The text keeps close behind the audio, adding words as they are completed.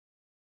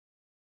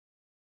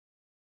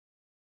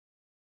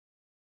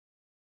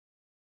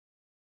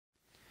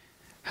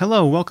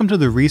Hello, welcome to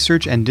the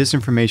Research and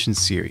Disinformation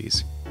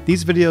series.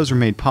 These videos were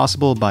made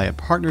possible by a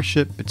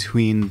partnership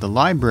between the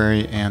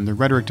library and the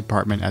Rhetoric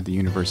Department at the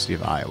University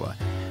of Iowa.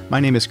 My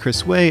name is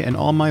Chris Way, and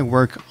all my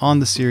work on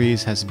the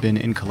series has been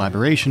in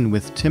collaboration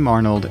with Tim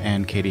Arnold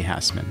and Katie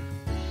Hassman.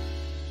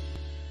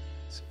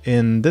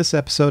 In this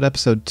episode,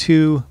 episode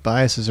 2,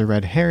 Bias is a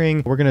Red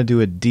Herring, we're going to do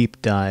a deep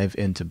dive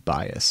into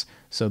bias.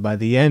 So by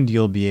the end,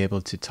 you'll be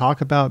able to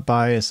talk about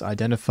bias,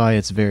 identify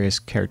its various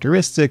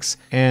characteristics,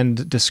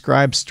 and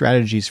describe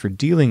strategies for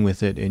dealing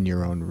with it in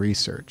your own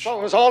research. Well,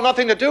 it was all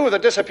nothing to do with the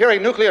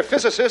disappearing nuclear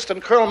physicist and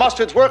Colonel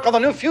Mustard's work on the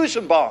new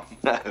fusion bomb.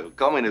 No,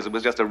 communism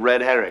was just a red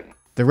herring.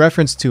 The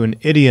reference to an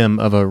idiom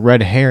of a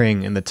red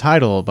herring in the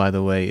title, by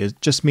the way,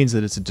 just means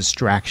that it's a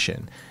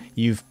distraction.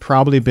 You've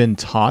probably been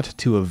taught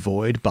to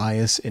avoid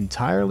bias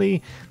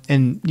entirely,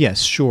 and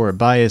yes, sure,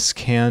 bias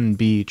can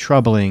be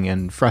troubling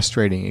and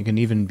frustrating. It can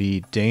even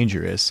be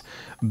dangerous.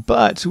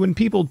 But when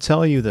people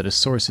tell you that a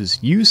source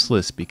is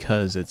useless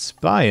because it's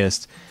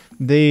biased,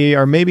 they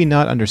are maybe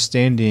not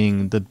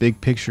understanding the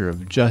big picture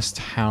of just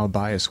how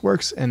bias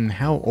works and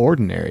how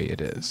ordinary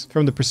it is.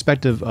 From the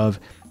perspective of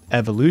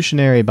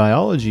evolutionary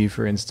biology,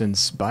 for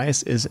instance,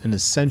 bias is an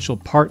essential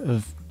part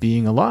of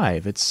being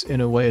alive. It's,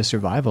 in a way, a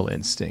survival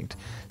instinct.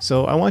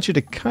 So I want you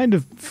to kind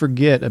of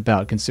forget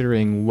about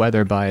considering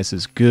whether bias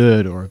is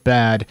good or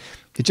bad.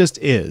 It just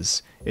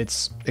is.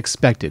 It's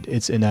expected.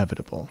 It's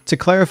inevitable. To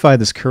clarify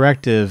this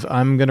corrective,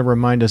 I'm going to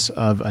remind us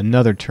of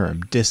another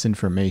term,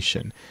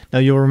 disinformation. Now,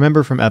 you'll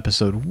remember from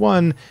episode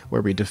 1,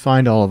 where we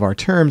defined all of our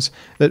terms,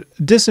 that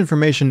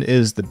disinformation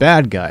is the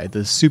bad guy, the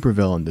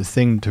supervillain, the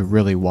thing to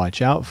really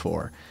watch out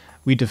for.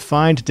 We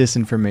defined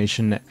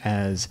disinformation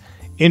as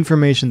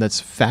information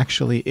that's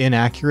factually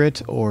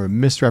inaccurate or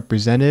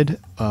misrepresented,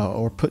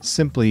 or put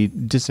simply,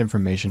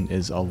 disinformation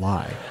is a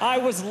lie. I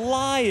was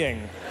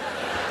lying.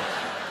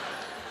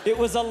 It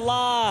was a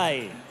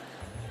lie.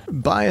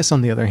 Bias,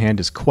 on the other hand,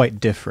 is quite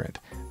different.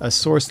 A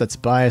source that's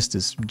biased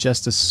is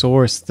just a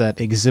source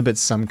that exhibits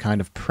some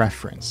kind of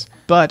preference.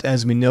 But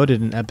as we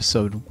noted in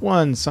episode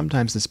 1,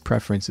 sometimes this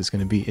preference is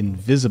going to be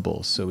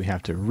invisible, so we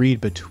have to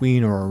read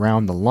between or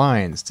around the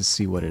lines to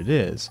see what it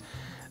is.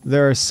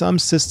 There are some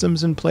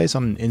systems in place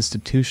on an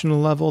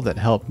institutional level that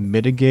help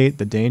mitigate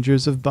the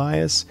dangers of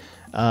bias,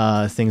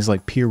 things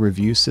like peer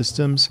review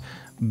systems,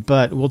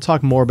 but we'll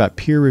talk more about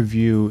peer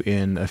review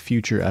in a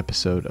future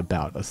episode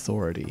about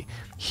authority.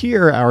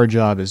 Here, our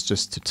job is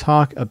just to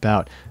talk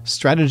about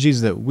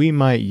strategies that we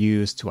might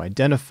use to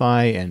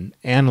identify and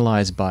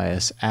analyze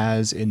bias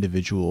as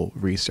individual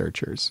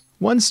researchers.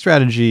 One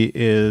strategy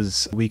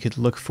is we could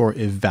look for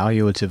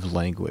evaluative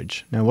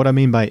language. Now, what I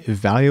mean by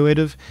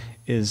evaluative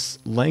is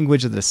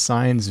language that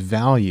assigns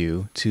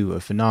value to a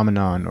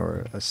phenomenon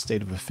or a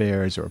state of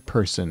affairs or a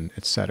person,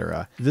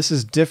 etc. This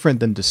is different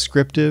than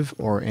descriptive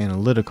or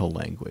analytical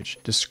language.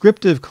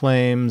 Descriptive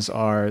claims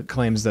are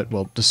claims that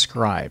will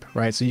describe,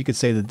 right? So you could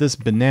say that this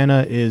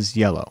banana is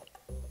yellow,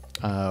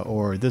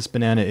 or this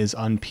banana is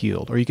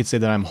unpeeled, or you could say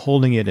that I'm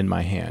holding it in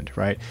my hand,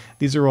 right?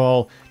 These are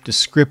all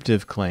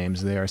descriptive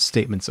claims. They are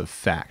statements of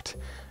fact.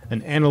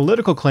 An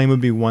analytical claim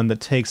would be one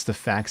that takes the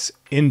facts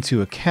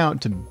into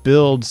account to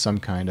build some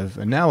kind of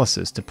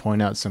analysis, to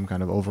point out some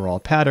kind of overall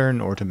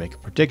pattern, or to make a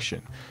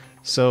prediction.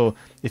 So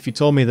if you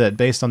told me that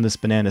based on this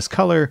banana's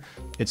color,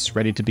 it's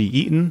ready to be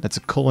eaten, that's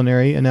a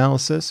culinary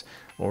analysis.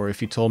 Or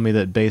if you told me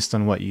that based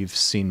on what you've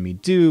seen me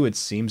do, it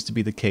seems to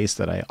be the case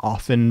that I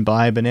often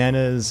buy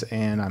bananas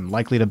and I'm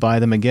likely to buy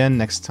them again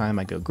next time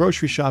I go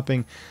grocery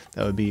shopping,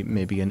 that would be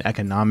maybe an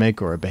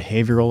economic or a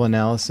behavioral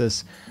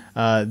analysis.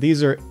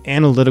 These are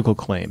analytical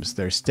claims.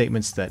 They're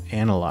statements that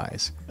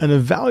analyze. An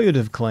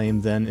evaluative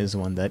claim then is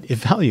one that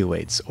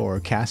evaluates or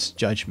casts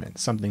judgment,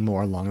 something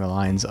more along the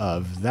lines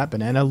of, that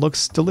banana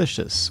looks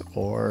delicious,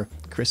 or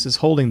Chris is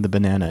holding the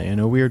banana in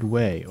a weird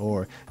way,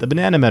 or the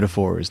banana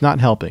metaphor is not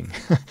helping.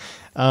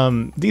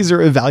 These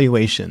are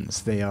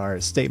evaluations. They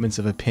are statements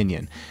of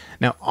opinion.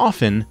 Now,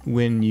 often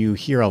when you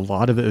hear a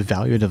lot of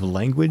evaluative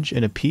language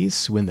in a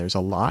piece, when there's a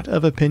lot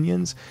of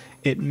opinions,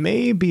 it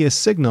may be a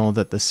signal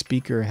that the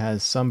speaker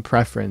has some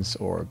preference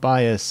or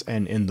bias,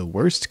 and in the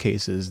worst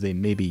cases, they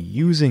may be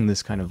using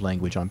this kind of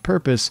language on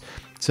purpose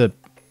to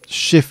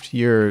shift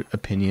your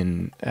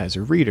opinion as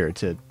a reader,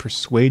 to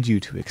persuade you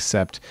to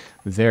accept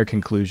their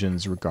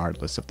conclusions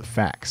regardless of the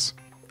facts.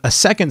 A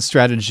second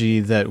strategy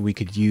that we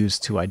could use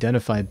to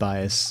identify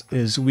bias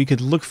is we could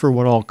look for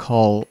what I'll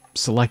call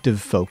selective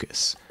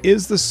focus.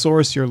 Is the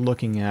source you're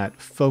looking at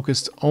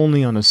focused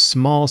only on a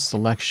small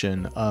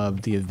selection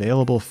of the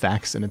available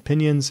facts and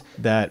opinions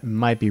that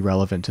might be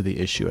relevant to the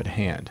issue at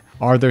hand?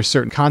 Are there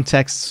certain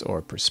contexts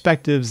or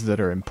perspectives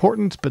that are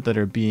important but that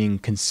are being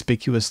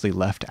conspicuously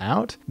left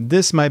out?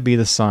 This might be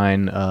the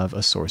sign of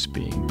a source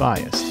being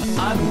biased.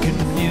 I'm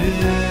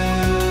confused.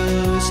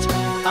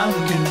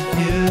 I'm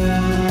confused.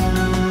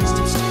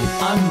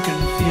 I'm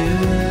confused.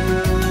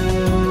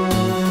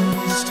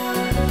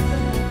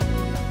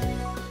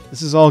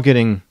 This is all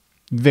getting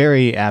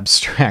very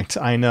abstract,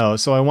 I know.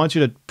 So I want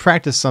you to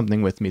practice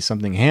something with me,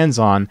 something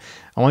hands-on.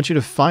 I want you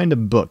to find a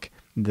book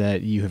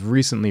that you have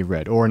recently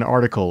read, or an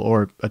article,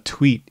 or a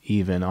tweet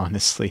even,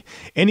 honestly.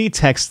 Any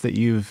text that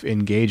you've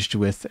engaged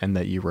with and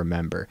that you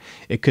remember.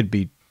 It could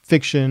be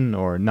fiction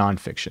or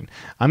nonfiction.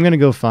 I'm going to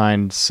go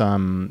find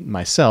some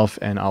myself,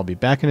 and I'll be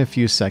back in a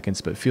few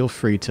seconds, but feel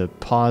free to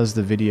pause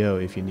the video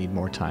if you need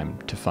more time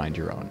to find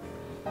your own.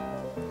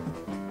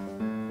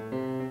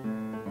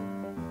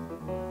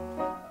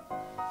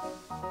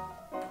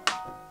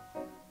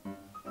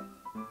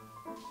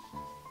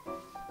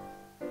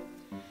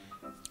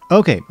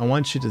 Okay, I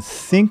want you to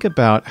think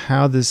about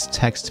how this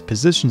text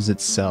positions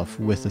itself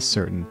with a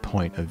certain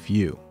point of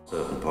view.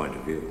 Certain point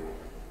of view.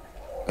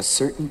 A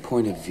certain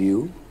point of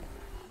view?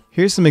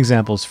 Here's some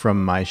examples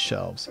from my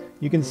shelves.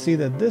 You can see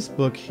that this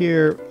book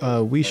here,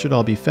 We Should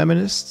All Be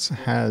Feminists,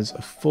 has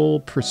a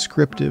full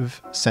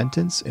prescriptive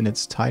sentence in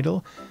its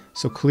title.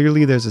 So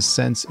clearly there's a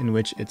sense in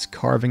which it's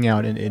carving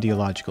out an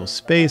ideological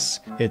space.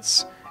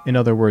 It's, in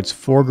other words,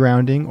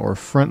 foregrounding or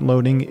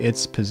front-loading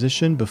its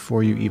position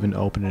before you even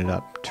open it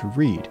up to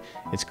read.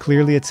 It's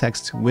clearly a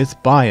text with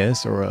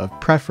bias or a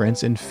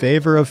preference in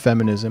favor of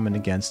feminism and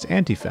against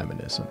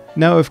anti-feminism.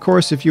 Now, of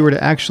course, if you were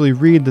to actually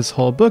read this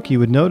whole book, you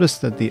would notice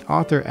that the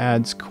author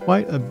adds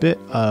quite a bit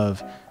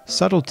of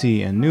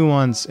subtlety and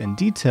nuance and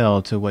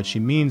detail to what she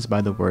means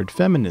by the word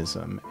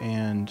feminism,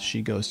 and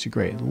she goes to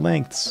great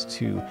lengths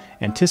to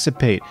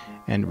anticipate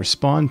and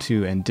respond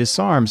to and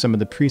disarm some of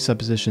the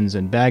presuppositions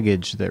and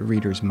baggage that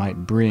readers might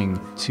bring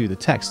to the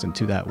text and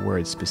to that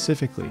word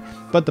specifically.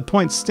 But the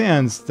point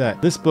stands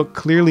that this book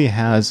clearly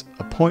has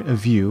a point of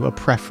view, a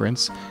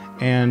preference,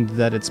 and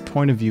that its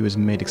point of view is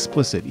made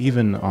explicit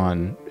even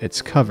on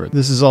its cover.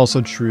 This is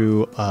also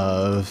true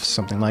of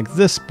something like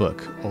this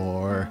book,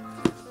 or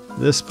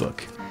this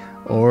book,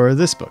 or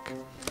this book.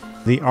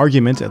 The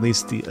argument, at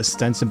least the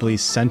ostensibly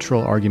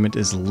central argument,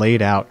 is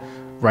laid out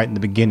right in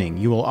the beginning.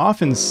 You will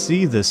often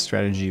see this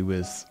strategy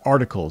with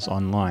articles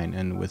online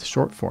and with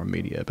short form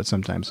media, but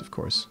sometimes, of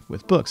course,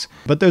 with books.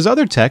 But there's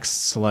other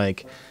texts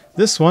like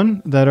this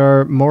one that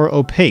are more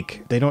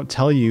opaque. They don't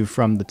tell you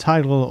from the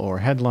title or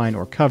headline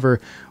or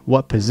cover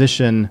what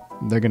position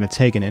they're going to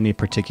take in any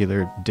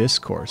particular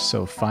discourse.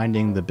 So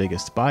finding the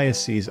biggest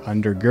biases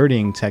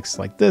undergirding texts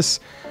like this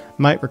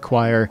might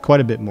require quite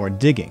a bit more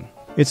digging.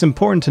 It's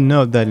important to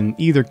note that in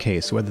either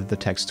case, whether the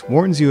text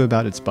warns you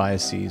about its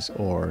biases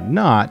or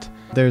not,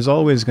 there's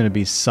always going to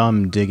be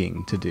some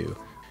digging to do.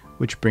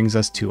 Which brings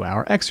us to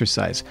our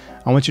exercise.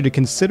 I want you to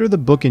consider the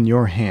book in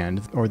your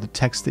hand, or the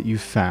text that you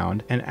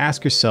found, and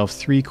ask yourself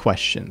 3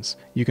 questions.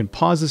 You can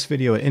pause this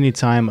video at any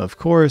time, of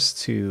course,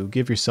 to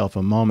give yourself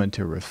a moment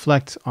to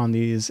reflect on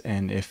these,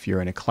 and if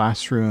you're in a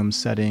classroom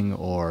setting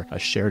or a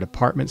shared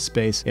apartment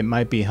space, it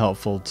might be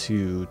helpful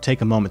to take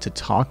a moment to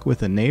talk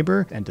with a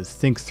neighbor and to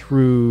think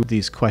through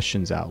these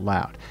questions out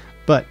loud.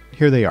 But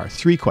here they are,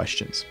 3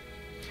 questions.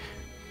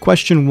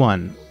 Question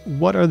 1.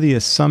 What are the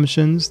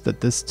assumptions that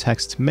this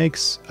text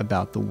makes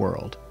about the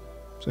world?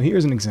 So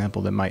here's an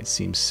example that might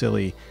seem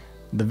silly.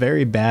 The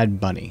Very Bad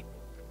Bunny.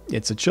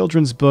 It's a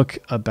children's book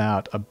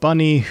about a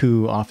bunny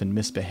who often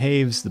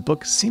misbehaves. The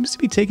book seems to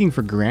be taking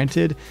for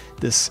granted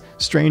this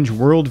strange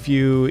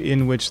worldview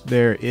in which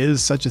there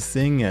is such a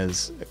thing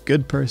as a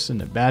good person,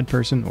 a bad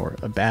person, or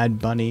a bad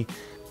bunny.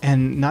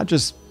 And not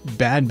just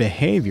bad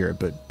behavior,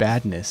 but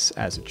badness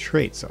as a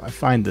trait. So I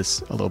find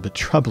this a little bit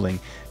troubling,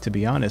 to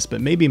be honest,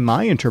 but maybe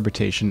my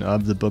interpretation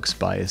of the book's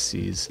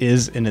biases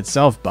is in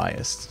itself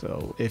biased.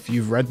 So if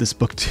you've read this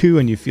book too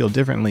and you feel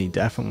differently,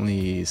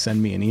 definitely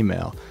send me an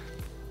email.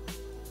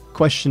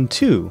 Question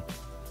 2.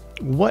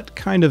 What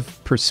kind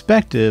of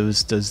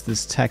perspectives does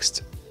this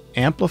text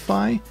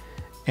amplify,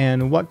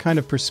 and what kind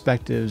of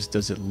perspectives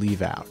does it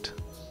leave out?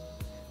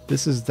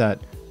 This is that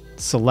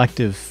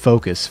selective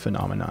focus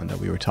phenomenon that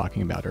we were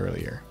talking about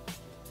earlier.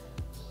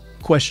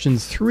 Question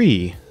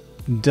 3.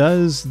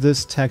 Does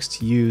this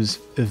text use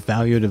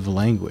evaluative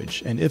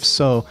language? And if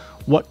so,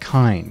 what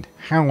kind,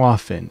 how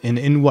often, and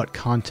in what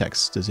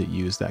context does it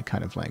use that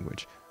kind of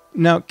language?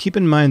 Now, keep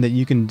in mind that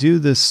you can do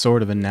this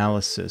sort of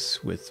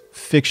analysis with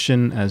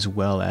fiction as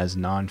well as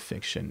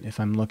nonfiction. If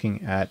I'm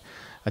looking at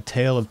A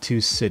Tale of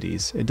Two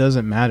Cities, it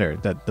doesn't matter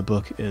that the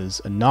book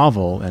is a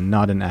novel and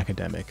not an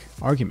academic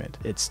argument.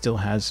 It still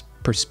has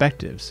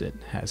perspectives, it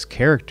has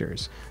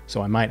characters.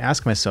 So I might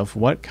ask myself,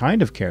 what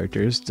kind of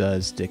characters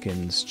does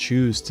Dickens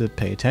choose to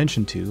pay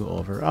attention to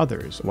over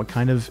others? What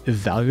kind of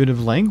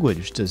evaluative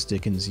language does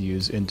Dickens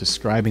use in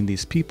describing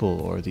these people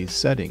or these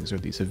settings or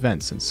these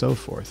events and so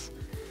forth?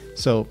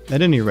 So,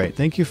 at any rate,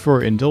 thank you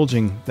for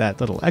indulging that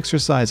little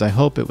exercise. I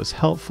hope it was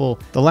helpful.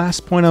 The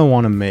last point I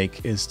want to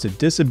make is to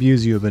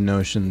disabuse you of a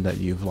notion that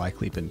you've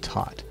likely been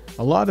taught.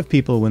 A lot of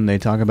people, when they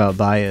talk about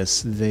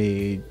bias,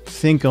 they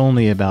think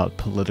only about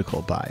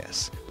political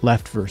bias,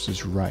 left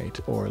versus right,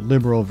 or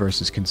liberal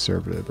versus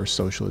conservative, or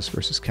socialist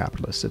versus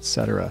capitalist,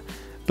 etc.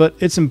 But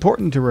it's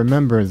important to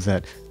remember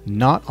that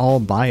not all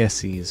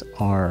biases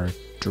are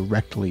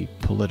directly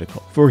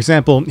political. For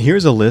example,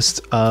 here's a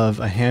list of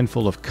a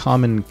handful of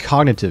common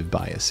cognitive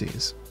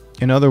biases.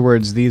 In other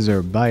words, these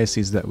are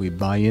biases that we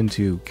buy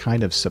into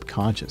kind of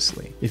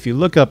subconsciously. If you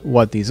look up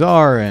what these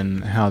are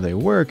and how they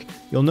work,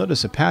 you'll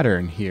notice a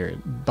pattern here.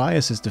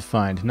 Bias is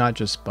defined not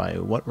just by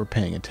what we're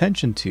paying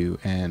attention to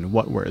and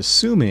what we're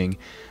assuming,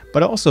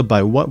 but also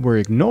by what we're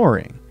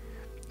ignoring.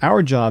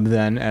 Our job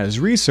then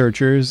as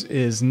researchers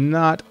is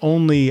not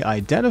only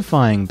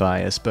identifying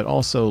bias, but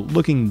also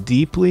looking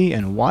deeply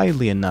and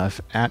widely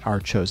enough at our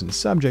chosen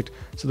subject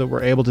so that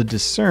we're able to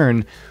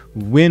discern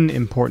when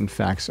important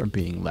facts are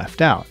being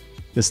left out.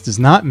 This does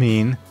not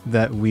mean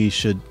that we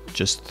should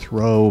just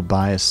throw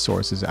biased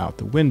sources out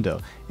the window.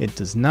 It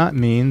does not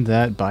mean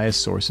that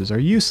biased sources are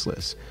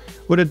useless.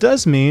 What it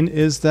does mean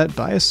is that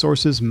biased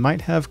sources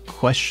might have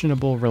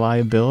questionable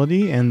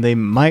reliability and they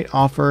might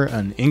offer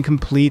an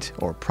incomplete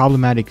or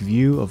problematic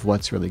view of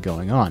what's really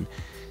going on.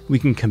 We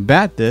can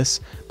combat this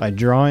by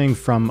drawing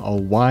from a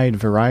wide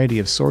variety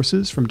of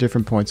sources from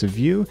different points of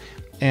view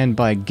and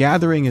by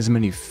gathering as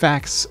many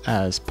facts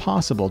as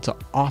possible to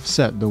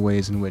offset the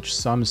ways in which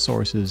some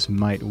sources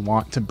might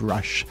want to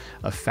brush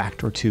a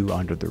fact or two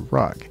under the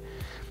rug.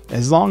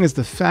 As long as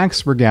the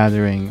facts we're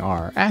gathering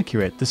are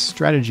accurate, this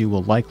strategy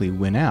will likely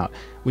win out.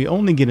 We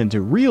only get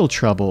into real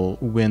trouble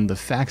when the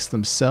facts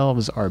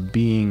themselves are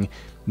being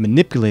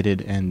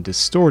manipulated and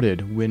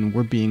distorted, when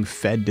we're being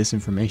fed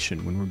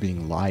disinformation, when we're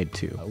being lied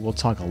to. We'll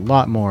talk a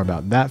lot more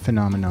about that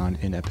phenomenon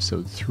in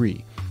episode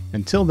 3.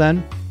 Until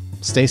then,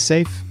 stay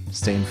safe,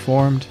 stay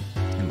informed,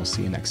 and we'll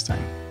see you next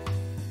time.